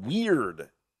it's a weird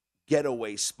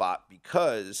getaway spot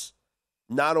because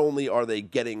not only are they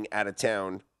getting out of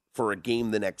town for a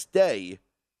game the next day,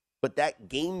 but that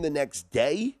game the next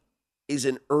day is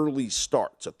an early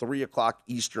start. It's a 3 o'clock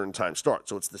Eastern time start.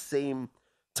 So it's the same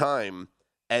time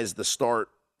as the start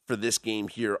for this game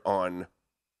here on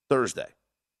Thursday.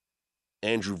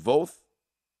 Andrew Voth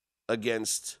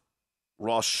against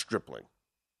Ross Stripling.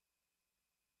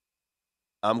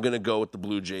 I'm going to go with the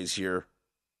Blue Jays here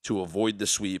to avoid the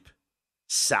sweep,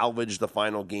 salvage the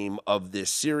final game of this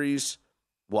series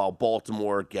while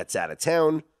Baltimore gets out of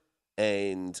town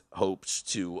and hopes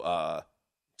to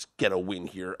get a win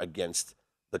here against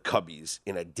the Cubbies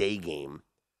in a day game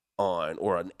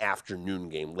or an afternoon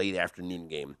game, late afternoon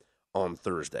game on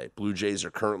Thursday. Blue Jays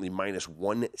are currently minus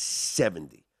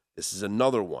 170. This is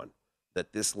another one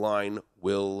that this line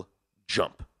will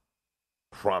jump.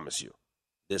 Promise you.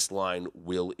 This line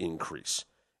will increase.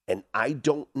 And I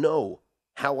don't know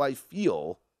how I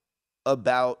feel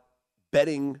about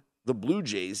betting the Blue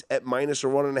Jays at minus or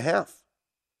 1.5.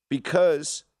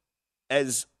 Because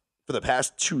as for the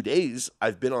past 2 days,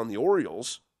 I've been on the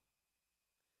Orioles.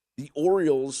 The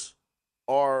Orioles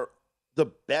are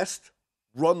the best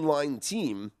run line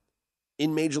team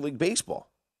in Major League Baseball.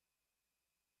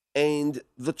 And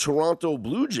the Toronto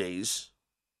Blue Jays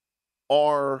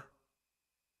are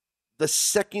the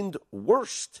second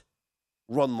worst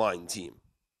run line team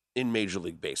in Major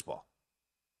League Baseball.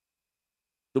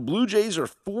 The Blue Jays are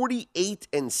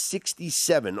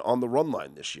 48-67 on the run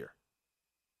line this year.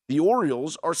 The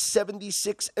Orioles are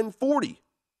 76-40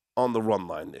 on the run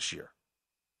line this year.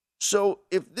 So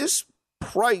if this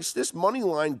price, this money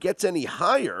line gets any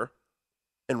higher,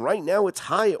 and right now it's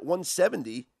high at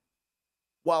 170,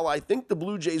 while I think the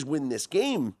Blue Jays win this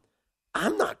game,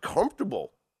 I'm not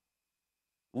comfortable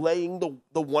laying the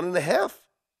 1.5.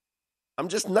 I'm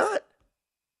just not.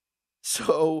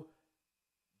 So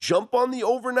jump on the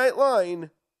overnight line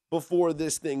before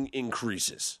this thing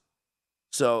increases.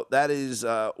 So that is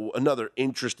another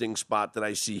interesting spot that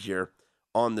I see here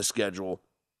on the schedule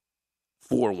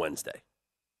for Wednesday.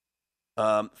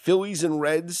 Phillies and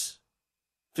Reds.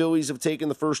 Phillies have taken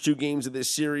the first 2 games of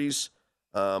this series.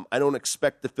 I don't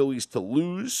expect the Phillies to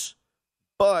lose,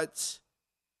 but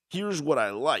here's what I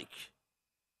like.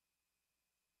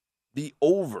 The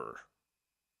over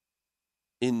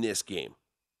in this game.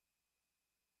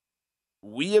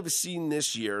 We have seen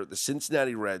this year the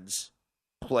Cincinnati Reds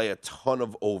play a ton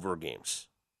of over games,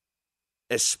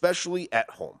 especially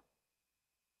at home.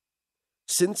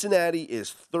 Cincinnati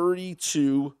is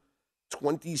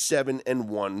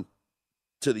 32-27-1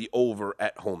 to the over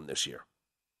at home this year.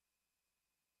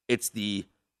 It's the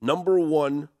number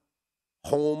 1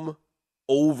 home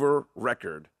over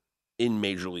record in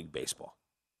Major League Baseball.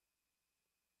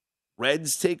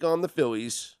 Reds take on the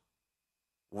Phillies.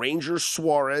 Ranger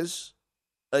Suarez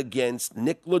against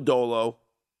Nick Lodolo.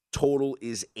 Total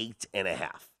is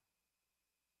 8.5.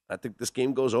 I think this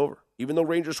game goes over. Even though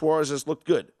Ranger Suarez has looked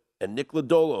good and Nick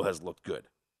Lodolo has looked good.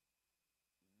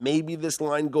 Maybe this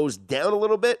line goes down a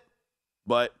little bit,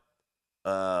 but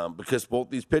because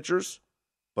both these pitchers,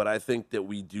 but I think that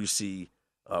we do see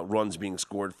runs being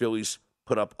scored. Phillies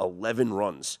put up 11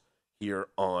 runs here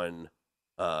on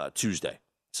Tuesday.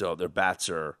 So their bats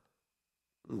are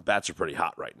pretty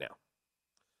hot right now.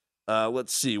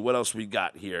 Let's see what else we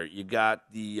got here. You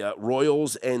got the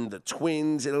Royals and the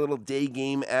Twins in a little day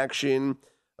game action.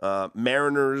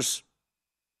 Mariners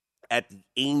at the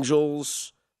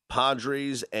Angels,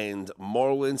 Padres, and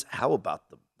Marlins. How about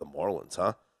the Marlins,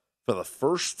 huh? For the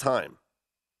first time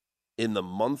in the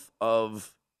month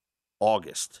of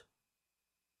August,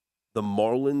 the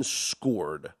Marlins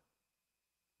scored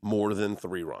more than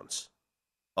 3 runs.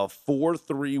 A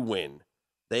 4-3 win.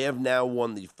 They have now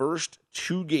won the first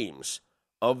 2 games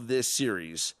of this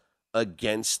series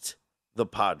against the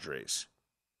Padres.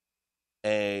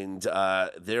 And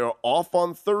they're off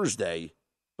on Thursday,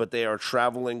 but they are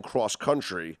traveling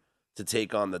cross-country to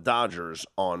take on the Dodgers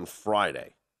on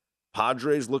Friday.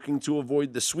 Padres looking to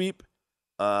avoid the sweep.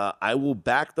 I will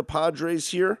back the Padres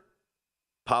here.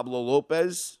 Pablo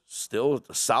Lopez, still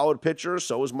a solid pitcher.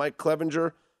 So is Mike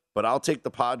Clevinger. But I'll take the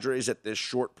Padres at this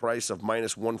short price of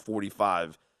minus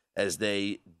 145 as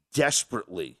they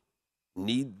desperately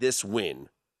need this win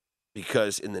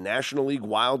because in the National League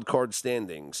wild card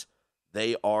standings,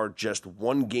 They are just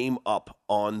one game up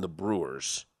on the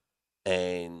Brewers,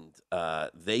 and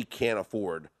they can't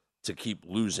afford to keep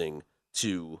losing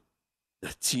to a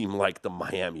team like the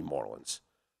Miami Marlins.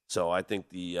 So I think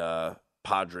the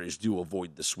Padres do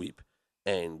avoid the sweep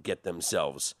and get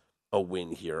themselves a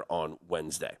win here on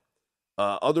Wednesday.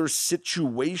 Other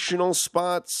situational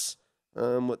spots,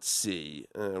 let's see.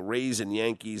 Rays and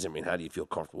Yankees. I mean, how do you feel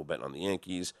comfortable betting on the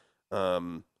Yankees?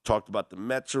 Talked about the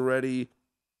Mets already.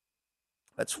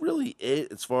 That's really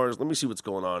it as far as, let me see what's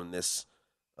going on in this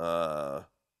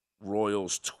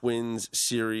Royals-Twins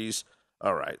series.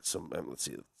 All right, so let's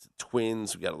see. The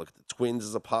Twins, we got to look at the Twins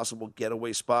as a possible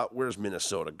getaway spot. Where's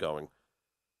Minnesota going?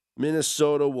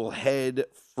 Minnesota will head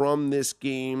from this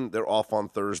game. They're off on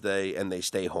Thursday, and they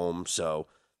stay home, so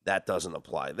that doesn't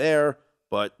apply there.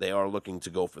 But they are looking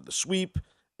to go for the sweep,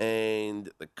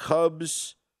 and the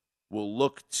Cubs will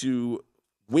look to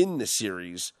win the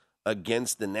series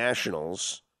against the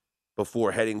Nationals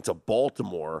before heading to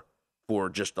Baltimore for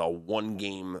just a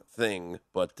one-game thing,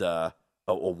 but a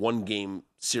one-game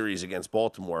series against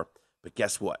Baltimore. But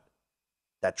guess what?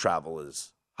 That travel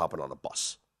is hopping on a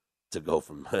bus to go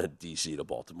from D.C. to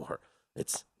Baltimore.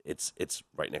 It's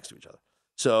right next to each other.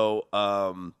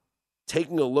 So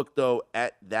taking a look, though,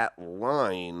 at that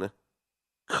line,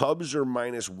 Cubs are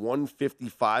minus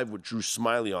 155 with Drew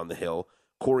Smyly on the hill.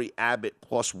 Corey Abbott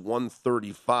plus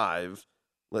 135.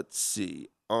 Let's see.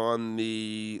 Want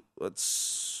to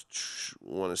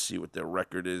see what their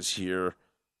record is here.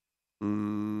 As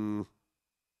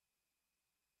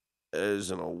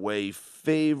an away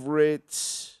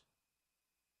favorite,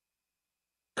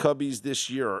 Cubbies this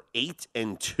year are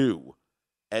 8-2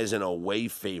 as an away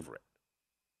favorite.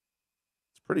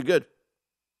 It's pretty good.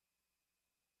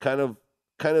 Kind of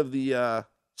the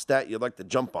stat you'd like to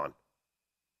jump on.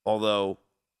 Although,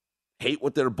 hate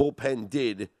what their bullpen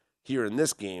did here in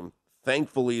this game.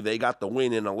 Thankfully, they got the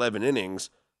win in 11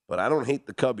 innings, but I don't hate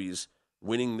the Cubbies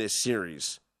winning this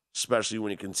series, especially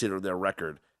when you consider their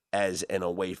record as an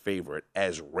away favorite,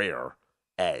 as rare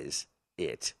as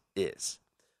it is.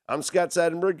 I'm Scott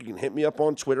Seidenberg. You can hit me up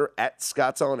on Twitter at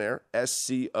ScottsOnAir,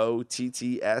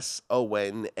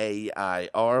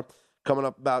 ScottsOnAir. Coming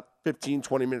up about 15,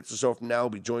 20 minutes or so from now,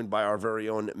 we'll be joined by our very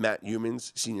own Matt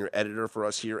Humans, senior editor for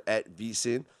us here at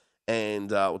VSiN. And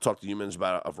we'll talk to Humans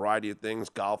about a variety of things.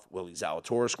 Golf, Willie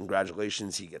Zalatoris,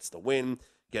 congratulations. He gets the win.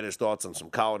 Get his thoughts on some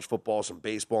college football, some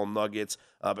baseball nuggets.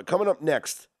 But coming up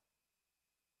next,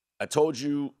 I told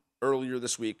you earlier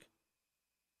this week,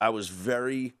 I was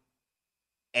very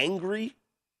angry,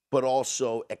 but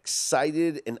also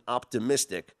excited and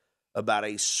optimistic about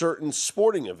a certain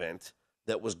sporting event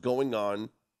that was going on.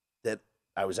 That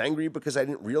I was angry because I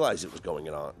didn't realize it was going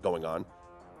on,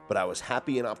 but I was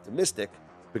happy and optimistic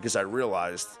because I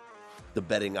realized the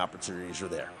betting opportunities are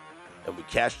there. And we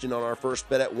cashed in on our first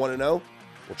bet at 1-0. We'll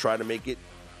try to make it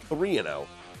 3-0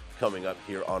 coming up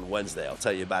here on Wednesday. I'll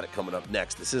tell you about it coming up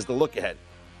next. This is The Look Ahead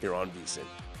here on VSiN.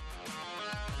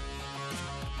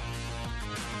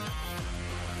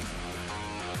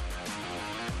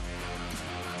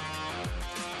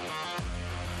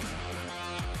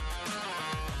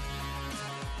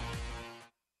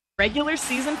 Regular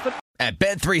season football. At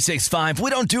Bet365, we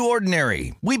don't do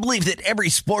ordinary. We believe that every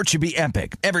sport should be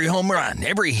epic. Every home run,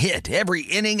 every hit, every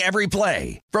inning, every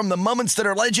play. From the moments that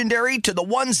are legendary to the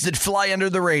ones that fly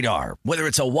under the radar. Whether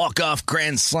it's a walk-off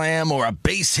grand slam or a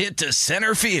base hit to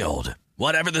center field.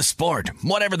 Whatever the sport,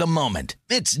 whatever the moment.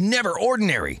 It's never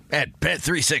ordinary at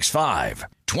Bet365.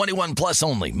 21 plus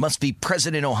only. Must be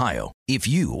present in Ohio. If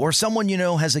you or someone you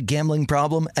know has a gambling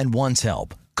problem and wants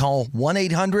help, call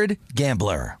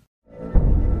 1-800-GAMBLER.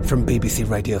 From BBC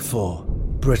Radio 4,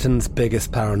 Britain's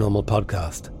biggest paranormal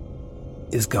podcast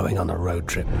is going on a road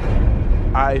trip.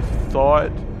 I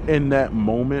thought in that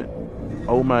moment,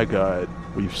 oh my God,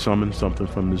 we've summoned something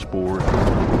from this board.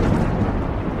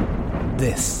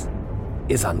 This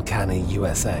is Uncanny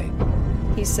USA.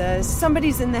 He says,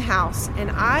 somebody's in the house, and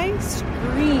I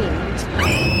screamed.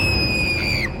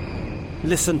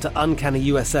 Listen to Uncanny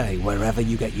USA wherever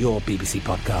you get your BBC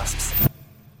podcasts,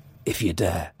 if you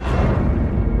dare.